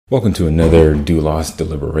Welcome to another Doulos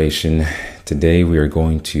Deliberation. Today we are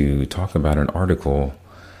going to talk about an article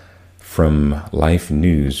from Life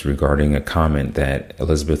News regarding a comment that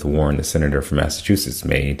Elizabeth Warren, the senator from Massachusetts,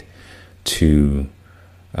 made to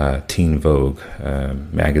Teen Vogue,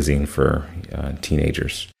 magazine for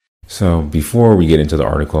teenagers. So before we get into the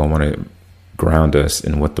article, I want to ground us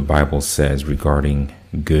in what the Bible says regarding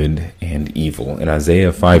good and evil. In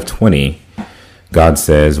Isaiah 5:20, God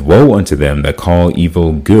says, "Woe unto them that call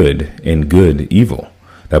evil good and good evil,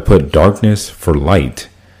 that put darkness for light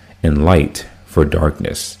and light for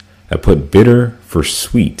darkness, that put bitter for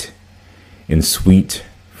sweet and sweet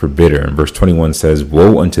for bitter." And verse 21 says,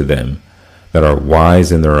 "Woe unto them that are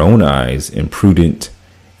wise in their own eyes and prudent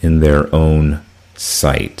in their own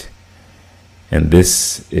sight." And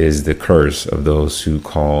this is the curse of those who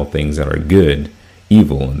call things that are good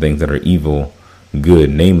evil and things that are evil good,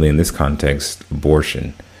 namely in this context,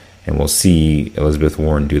 abortion. And we'll see Elizabeth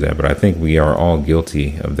Warren do that. But I think we are all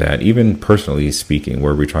guilty of that, even personally speaking,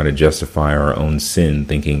 where we try to justify our own sin,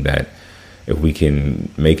 thinking that if we can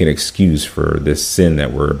make an excuse for this sin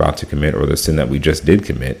that we're about to commit or the sin that we just did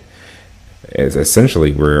commit, is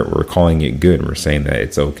essentially we're calling it good. We're saying that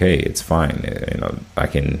it's okay, it's fine. You know, I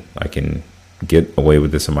can get away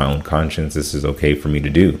with this in my own conscience. This is okay for me to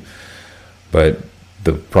do. But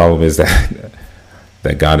the problem is that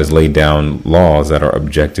God has laid down laws that are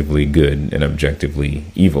objectively good and objectively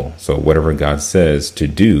evil. So whatever God says to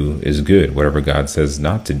do is good. Whatever God says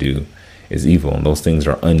not to do is evil. And those things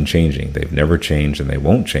are unchanging. They've never changed and they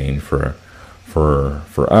won't change for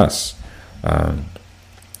us,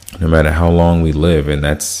 no matter how long we live. And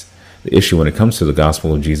that's the issue when it comes to the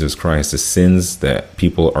gospel of Jesus Christ. The sins that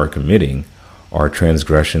people are committing are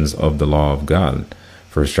transgressions of the law of God.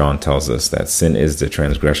 First John tells us that sin is the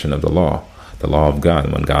transgression of the law of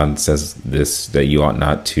God. When God says this, that you ought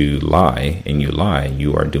not to lie, and you lie,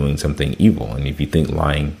 you are doing something evil. And if you think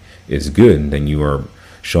lying is good, then you are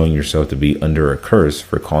showing yourself to be under a curse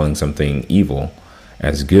for calling something evil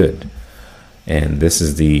as good. And this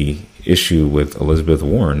is the issue with Elizabeth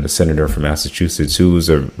Warren, the senator from Massachusetts, who is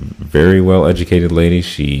a very well-educated lady.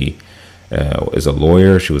 She is a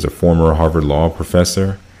lawyer. She was a former Harvard Law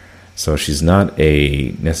professor. So she's not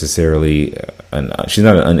necessarily an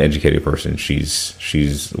uneducated person. She's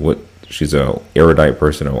a erudite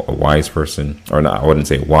person, a wise person, or not, I wouldn't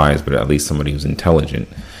say wise, but at least somebody who's intelligent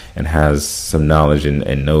and has some knowledge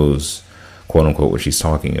and knows, quote unquote, what she's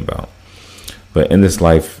talking about. But in this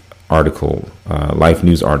Life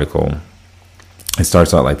News article, it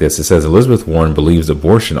starts out like this. It says, Elizabeth Warren believes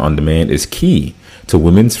abortion on demand is key to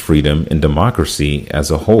women's freedom and democracy as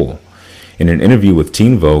a whole. In an interview with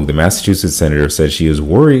Teen Vogue, the Massachusetts senator said she is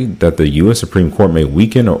worried that the U.S. Supreme Court may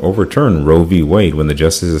weaken or overturn Roe v. Wade when the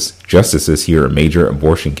justices hear a major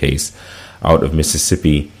abortion case out of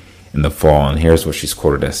Mississippi in the fall. And here's what she's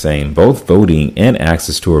quoted as saying: "Both voting and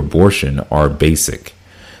access to abortion are basic.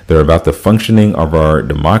 They're about the functioning of our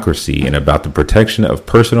democracy and about the protection of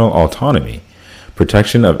personal autonomy.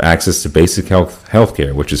 Protection of access to basic health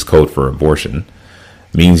care, which is code for abortion,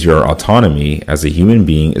 means your autonomy as a human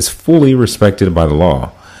being is fully respected by the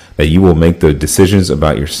law, that you will make the decisions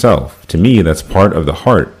about yourself. To me, that's part of the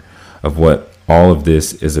heart of what all of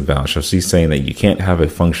this is about." So she's saying that you can't have a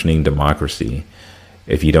functioning democracy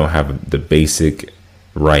if you don't have the basic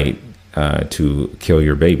right to kill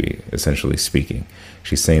your baby, essentially speaking.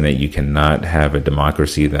 She's saying that you cannot have a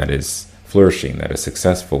democracy that is flourishing, that is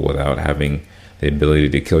successful, without having the ability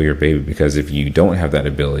to kill your baby, because if you don't have that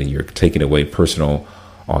ability, you're taking away personal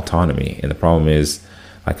autonomy. And the problem is,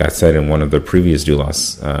 like I said in one of the previous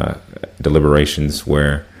Doulos deliberations,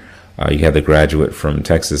 where you had the graduate from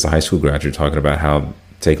Texas, a high school graduate, talking about how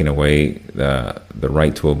taking away the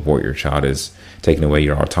right to abort your child is taking away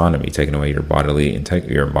your autonomy, taking away your bodily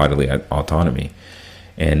autonomy.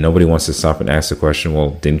 And nobody wants to stop and ask the question,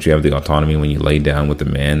 well, didn't you have the autonomy when you laid down with the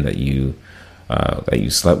man that you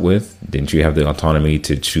slept with? Didn't you have the autonomy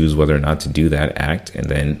to choose whether or not to do that act? And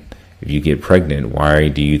then if you get pregnant, why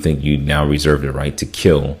do you think you now reserve the right to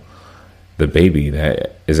kill the baby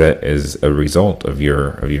that is a result of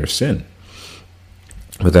your sin?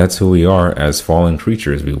 But that's who we are as fallen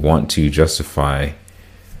creatures. We want to justify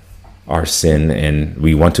our sin, and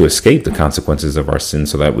we want to escape the consequences of our sin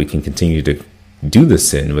so that we can continue to do the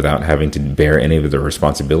sin without having to bear any of the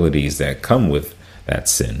responsibilities that come with that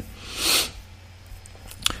sin.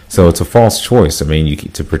 So it's a false choice. I mean,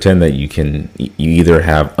 to pretend that you either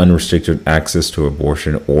have unrestricted access to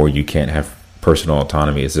abortion or you can't have personal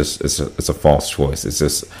autonomy. It's a false choice. It's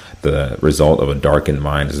just the result of a darkened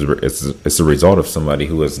mind. It's the result of somebody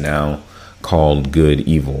who has now called good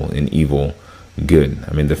evil and evil good.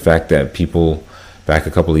 I mean, the fact that back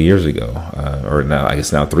a couple of years ago, or now I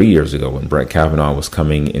guess now 3 years ago, when Brett Kavanaugh was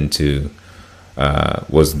coming into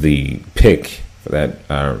was the pick that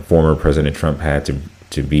former President Trump had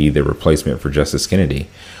to be the replacement for Justice Kennedy.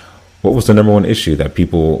 What was the number one issue that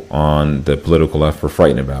people on the political left were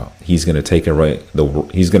frightened about? He's going to take away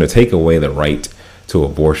the right to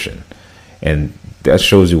abortion, and that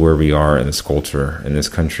shows you where we are in this culture, in this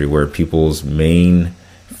country, where people's main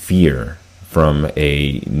fear from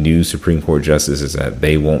a new Supreme Court justice is that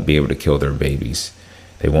they won't be able to kill their babies.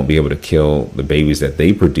 They won't be able to kill the babies that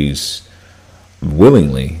they produce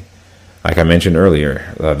willingly. Like I mentioned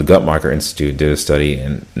earlier, the Guttmacher Institute did a study,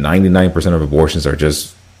 and 99% of abortions are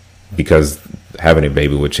just because having a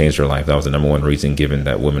baby would change their life. That was the number one reason given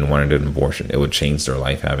that women wanted an abortion. It would change their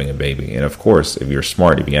life having a baby. And of course, if you're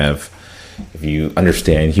smart, if you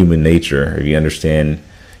understand human nature, if you understand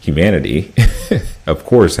humanity, of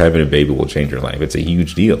course, having a baby will change your life. It's a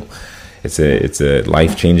huge deal. It's a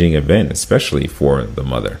life-changing event, especially for the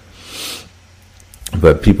mother.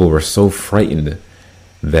 But people were so frightened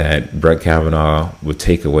that Brett Kavanaugh would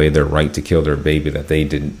take away their right to kill their baby that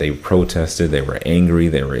they protested. They were angry.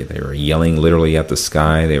 They were yelling literally at the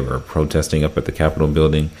sky. They were protesting up at the Capitol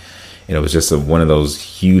building. And it was just one of those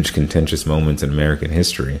huge contentious moments in American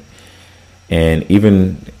history. And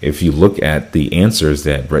even if you look at the answers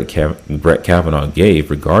that Brett Kavanaugh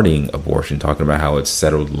gave regarding abortion, talking about how it's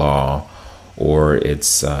settled law, or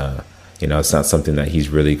it's it's not something that he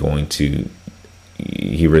really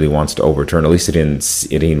wants to overturn. At least it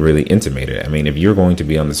didn't really intimate it. I mean, if you're going to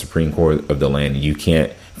be on the Supreme Court of the land, you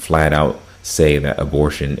can't flat out say that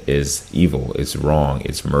abortion is evil, it's wrong,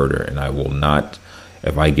 it's murder, and I will not,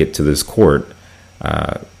 if I get to this court,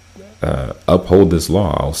 uphold this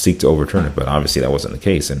law. I'll seek to overturn it. But obviously that wasn't the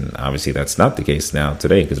case, and obviously that's not the case now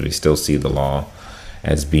today, because we still see the law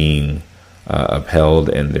as being upheld,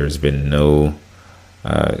 and there's been no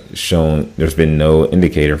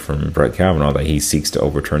indicator from Brett Kavanaugh that he seeks to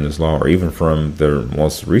overturn this law, or even from the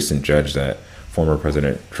most recent judge that former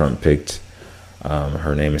President Trump picked.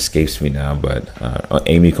 Her name escapes me now, but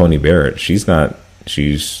Amy Coney Barrett. She's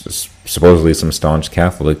supposedly some staunch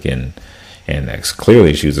Catholic, and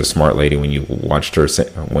clearly she was a smart lady. When you watched her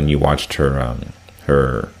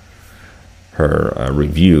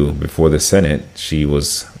review before the Senate, she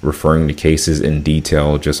was referring to cases in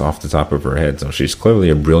detail just off the top of her head. So she's clearly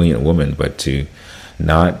a brilliant woman, but to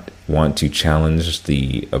not want to challenge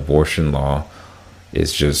the abortion law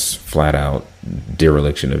is just flat out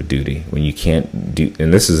dereliction of duty. When you can't do,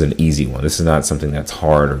 and this is an easy one. This is not something that's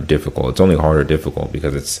hard or difficult. It's only hard or difficult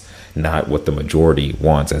because it's not what the majority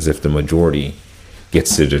wants, as if the majority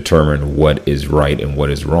gets to determine what is right and what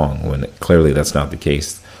is wrong, when clearly that's not the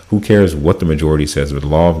case. Who cares what the majority says? But the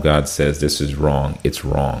law of God says this is wrong, it's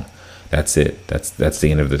wrong. That's it. That's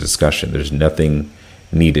the end of the discussion. There's nothing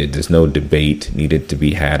needed. There's no debate needed to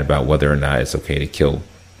be had about whether or not it's okay to kill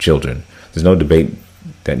children. There's no debate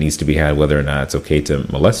that needs to be had whether or not it's okay to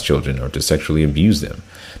molest children or to sexually abuse them.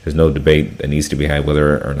 There's no debate that needs to be had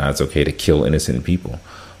whether or not it's okay to kill innocent people.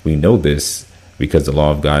 We know this because the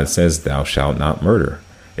law of God says thou shalt not murder.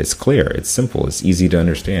 It's clear, it's simple, it's easy to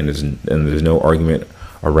understand, and there's no argument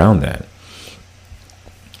around that.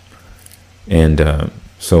 And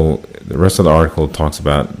so the rest of the article talks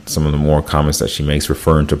about some of the more comments that she makes,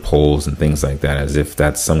 referring to polls and things like that, as if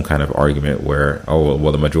that's some kind of argument where,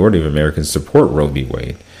 the majority of Americans support Roe v.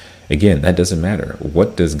 Wade. Again, that doesn't matter.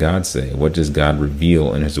 What does God say? What does God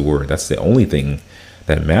reveal in his word? That's the only thing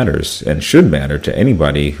that matters and should matter to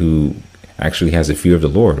anybody who actually has a fear of the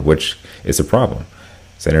Lord, which is a problem.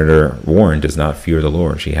 Senator Warren does not fear the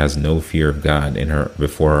Lord. She has no fear of God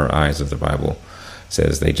before her eyes, as the Bible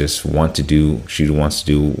says. She wants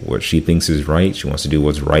to do what she thinks is right. She wants to do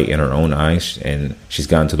what's right in her own eyes. And she's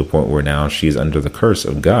gotten to the point where now she's under the curse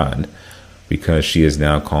of God, because she is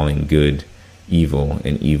now calling good evil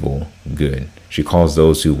and evil good. She calls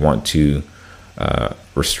those who want to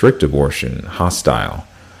restrict abortion hostile.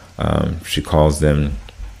 She calls them,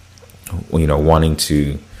 wanting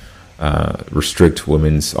to restrict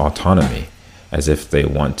women's autonomy, as if they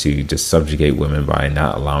want to just subjugate women by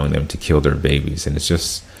not allowing them to kill their babies. And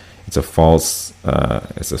it's a false,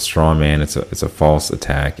 it's a straw man, it's a false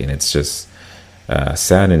attack. And it's just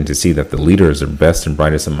saddening to see that the leaders, the best and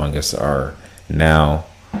brightest among us, are now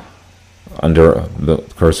under the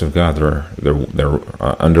curse of God. They're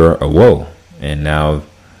under a woe. And now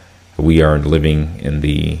we are living in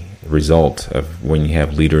the result of when you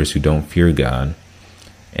have leaders who don't fear God.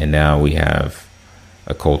 And now we have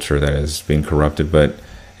a culture that has been corrupted. But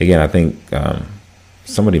again, I think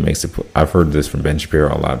somebody makes it. I've heard this from Ben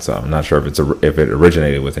Shapiro a lot, so I'm not sure if it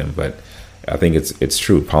originated with him. But I think it's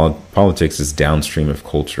true. Politics is downstream of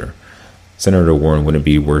culture. Senator Warren wouldn't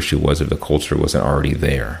be where she was if the culture wasn't already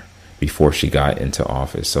there before she got into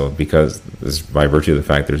office. So because by virtue of the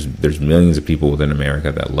fact there's millions of people within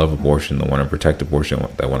America that love abortion, that want to protect abortion,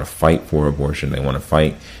 that want to fight for abortion, they want to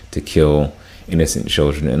fight to kill innocent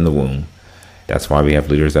children in the womb. That's why we have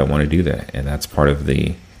leaders that want to do that. And that's part of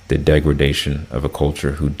the degradation of a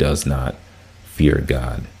culture who does not fear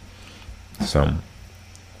God. So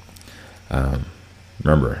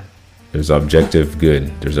remember, there's objective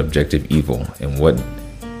good, there's objective evil, and what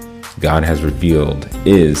God has revealed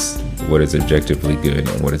is what is objectively good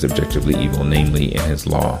and what is objectively evil, namely in his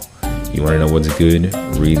law. You want to know what's good?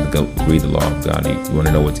 Read the law of God. You want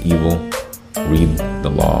to know what's evil? Read the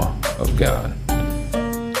law of God.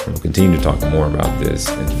 And we'll continue to talk more about this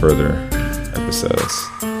in further episodes.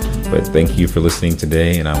 But thank you for listening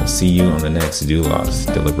today, and I will see you on the next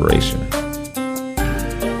Doulos Deliberation.